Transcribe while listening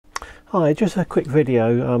Hi, just a quick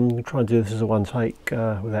video. I'm trying to do this as a one take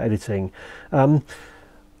without editing.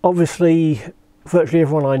 Obviously, virtually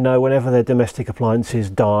everyone I know, whenever their domestic appliances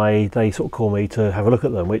die, they sort of call me to have a look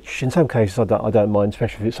at them, which in some cases I don't mind,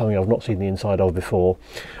 especially if it's something I've not seen the inside of before.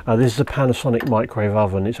 This is a Panasonic microwave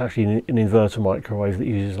oven. It's actually an inverter microwave that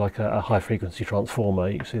uses like a high frequency transformer.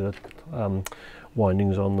 You can see the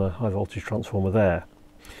windings on the high voltage transformer there.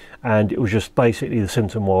 And it was just basically, the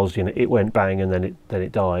symptom was, you know, it went bang and then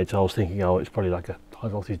it died. So I was thinking, oh, it's probably like a high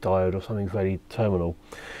voltage diode or something very terminal.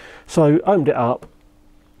 So opened it up,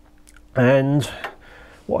 and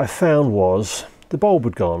what I found was the bulb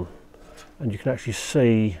had gone, and you can actually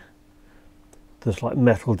see there's like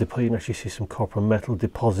metal, you can actually see some copper and metal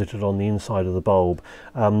deposited on the inside of the bulb.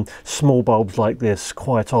 Small bulbs like this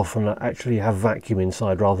quite often actually have vacuum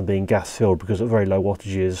inside rather than being gas filled, because at very low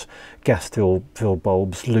wattages gas filled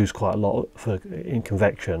bulbs lose quite a lot in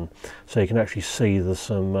convection, so you can actually see there's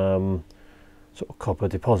some sort of copper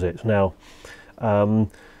deposits. Now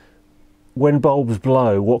when bulbs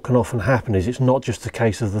blow, what can often happen is it's not just a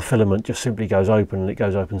case of the filament just simply goes open and it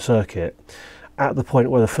goes open circuit. At the point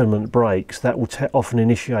where the filament breaks, that will often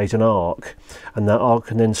initiate an arc, and that arc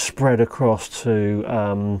can then spread across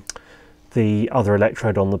to the other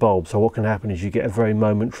electrode on the bulb. So what can happen is you get a very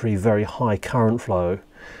momentary, very high current flow.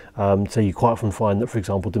 So you quite often find that, for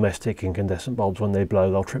example, domestic incandescent bulbs, when they blow,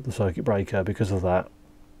 they'll trip the circuit breaker because of that.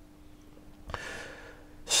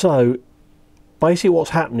 So basically what's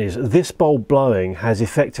happened is this bulb blowing has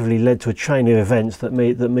effectively led to a chain of events that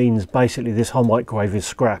means basically this whole microwave is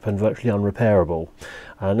scrap and virtually unrepairable.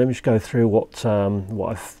 Let me just go through what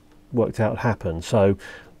I've worked out happened. So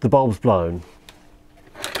the bulb's blown.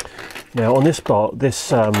 Now on this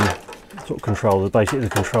sort of controller, basically the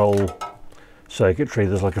control circuitry,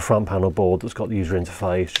 there's like a front panel board that's got the user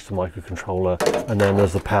interface, just a microcontroller, and then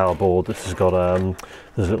there's the power board that has got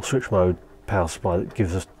there's a little switch mode power supply that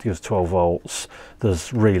gives 12 volts.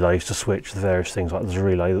 There's relays to switch the various things, like there's a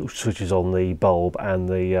relay that switches on the bulb and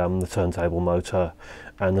the turntable motor,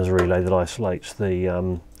 and there's a relay that isolates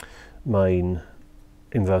the main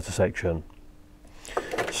inverter section.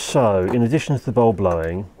 So in addition to the bulb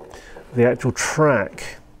blowing, the actual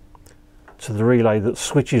track to the relay that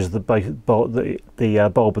switches the bulb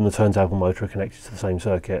and the turntable motor are connected to the same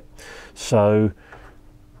circuit. So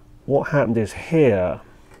what happened is, here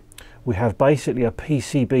we have basically a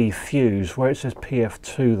PCB fuse. Where it says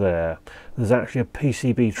PF2 there's actually a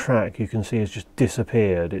PCB track you can see has just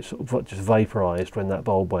disappeared. It's sort of just vaporized when that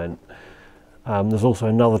bulb went. There's also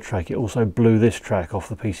another track. It also blew this track off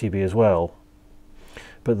the PCB as well.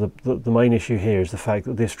 But the main issue here is the fact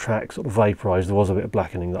that this track sort of vaporized. There was a bit of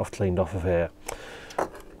blackening that I've cleaned off of here.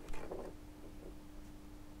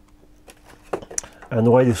 And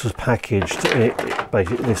the way this was packaged,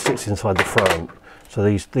 basically this sits inside the front. So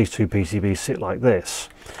these two PCBs sit like this.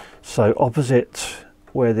 So opposite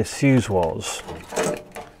where this fuse was,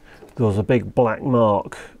 there was a big black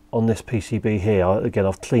mark on this PCB here. Again,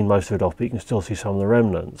 I've cleaned most of it off, but you can still see some of the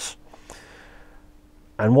remnants.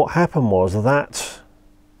 And what happened was that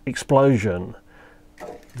explosion,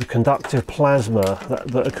 the conductive plasma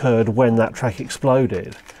that occurred when that track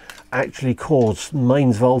exploded, actually caused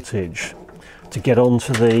mains voltage to get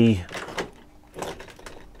onto the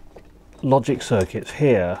logic circuits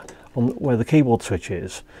here on where the keyboard switch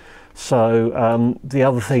is. So the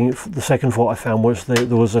other thing, the second fault I found, was there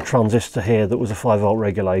was a transistor here that was a 5-volt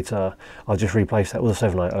regulator. I'll just replace that with a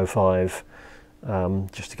 7805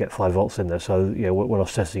 just to get 5 volts in there. So yeah, when I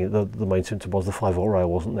was testing it, the main symptom was the 5-volt rail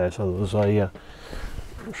wasn't there. So there was a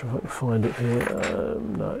I'm not sure if I can find it here.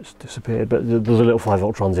 No, it's disappeared, but there's a little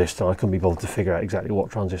 5-volt transistor. I couldn't be bothered to figure out exactly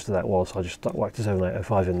what transistor that was, so I just whacked a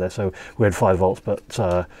 7805 in there. So we had 5 volts,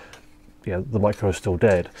 but yeah, the micro is still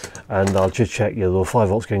dead. And I'll just check, yeah, there were 5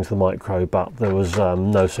 volts going to the micro, but there was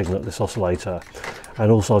no signal at this oscillator.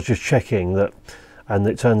 And also I was just checking that, and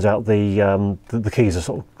it turns out the keys are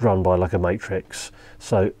sort of run by like a matrix.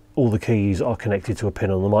 So all the keys are connected to a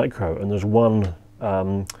pin on the micro, and there's one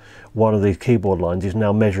of these keyboard lines is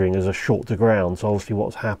now measuring as a short to ground. So obviously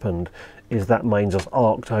what's happened is that mains has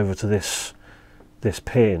arced over to this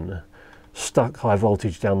pin, stuck high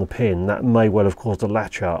voltage down the pin. That may well have caused a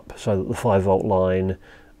latch up, so that the 5-volt line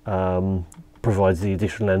provides the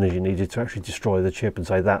additional energy needed to actually destroy the chip, and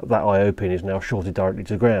say that I/O pin is now shorted directly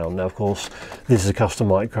to ground. Now of course this is a custom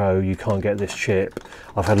micro, you can't get this chip.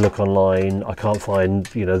 I've had a look online, I can't find,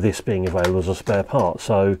 you know, this being available as a spare part.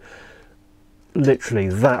 So literally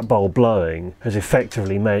that bulb blowing has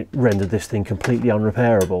effectively rendered this thing completely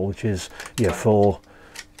unrepairable, which is, yeah,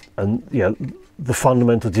 the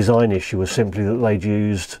fundamental design issue was simply that they'd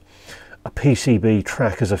used a PCB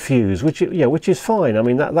track as a fuse, which is fine. I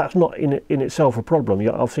mean, that's not in itself a problem.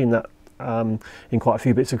 I've seen that in quite a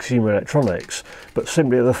few bits of consumer electronics, but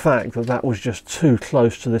simply the fact that that was just too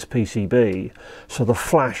close to this PCB, so the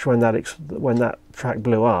flash when that track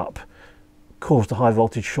blew up caused a high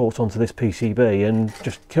voltage short onto this PCB and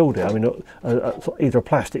just killed it. I mean, either a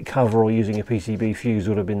plastic cover or using a PCB fuse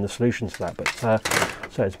would have been the solution to that. But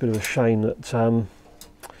so it's a bit of a shame that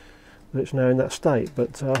that it's now in that state.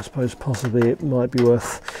 But I suppose possibly it might be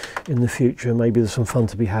worth in the future. Maybe there's some fun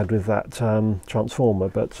to be had with that transformer.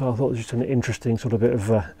 But I thought it was just an interesting sort of bit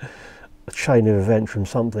of a chain of events from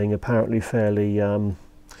something apparently fairly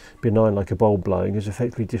benign, like a bulb blowing, has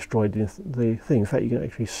effectively destroyed the thing. In fact, you can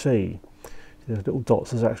actually see there's little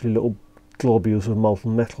dots. There's actually little globules of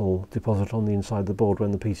molten metal deposit on the inside of the board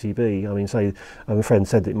when the PCB, I mean, say, my friend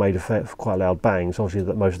said it made quite a loud bang, so obviously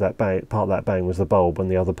that most of that bang, part of that bang was the bulb, and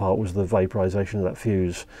the other part was the vaporization of that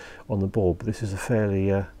fuse on the board. But this is a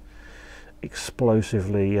fairly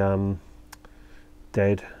explosively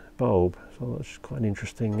dead bulb, so that's quite an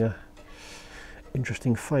interesting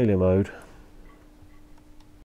failure mode.